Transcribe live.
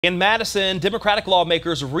In Madison, Democratic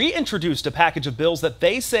lawmakers reintroduced a package of bills that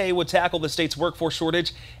they say would tackle the state's workforce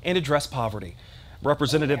shortage and address poverty.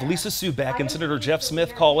 Representative Lisa Subeck and Senator Jeff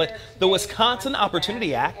Smith call it the Wisconsin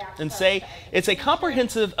Opportunity Act and say it's a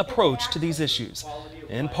comprehensive approach to these issues.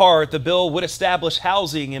 In part, the bill would establish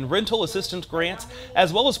housing and rental assistance grants,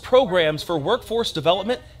 as well as programs for workforce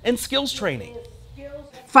development and skills training.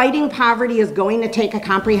 Fighting poverty is going to take a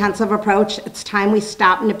comprehensive approach. It's time we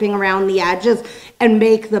stop nipping around the edges and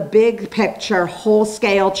make the big picture,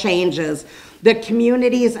 whole-scale changes that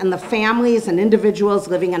communities and the families and individuals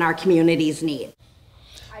living in our communities need.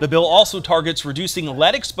 The bill also targets reducing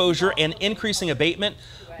lead exposure and increasing abatement.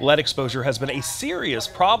 Lead exposure has been a serious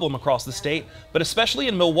problem across the state, but especially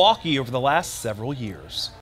in Milwaukee over the last several years.